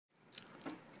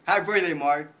Happy birthday,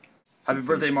 Mark. Happy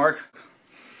birthday, Mark.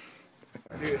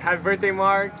 Dude, happy birthday,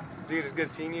 Mark. Dude, it's good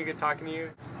seeing you, good talking to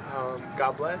you.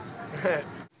 God bless.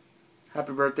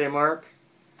 Happy birthday, Mark.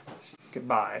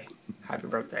 Goodbye. Happy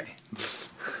birthday.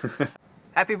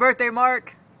 Happy birthday,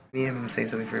 Mark. Me, I'm saying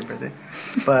something for your birthday,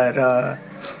 but I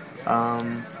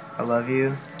love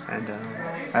you, and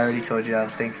I already told you I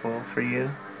was thankful for you,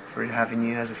 for having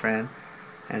you as a friend,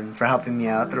 and for helping me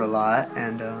out through a lot,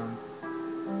 and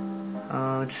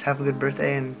just have a good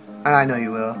birthday, and I know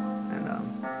you will, and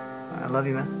I love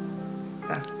you, man.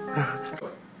 Yeah.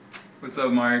 What's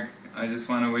up, Mark? I just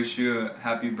want to wish you a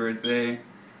happy birthday.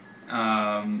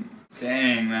 Dang,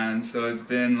 man, so it's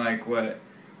been like, what,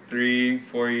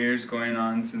 3-4 years going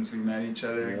on since we met each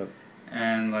other. Yep.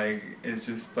 And like, it's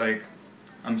just like,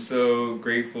 I'm so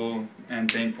grateful and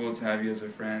thankful to have you as a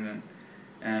friend,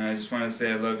 and I just want to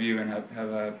say I love you and have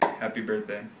a happy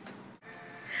birthday.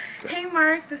 Hey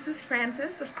Mark, this is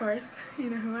Frances, of course, you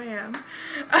know who I am,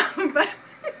 but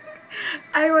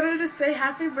I wanted to say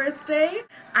happy birthday.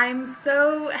 I'm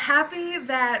so happy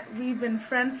that we've been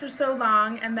friends for so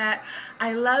long, and that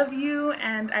I love you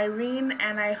and Irene,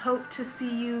 and I hope to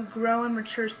see you grow and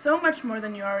mature so much more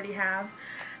than you already have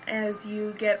as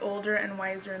you get older and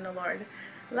wiser in the Lord.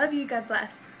 Love you, God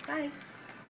bless. Bye.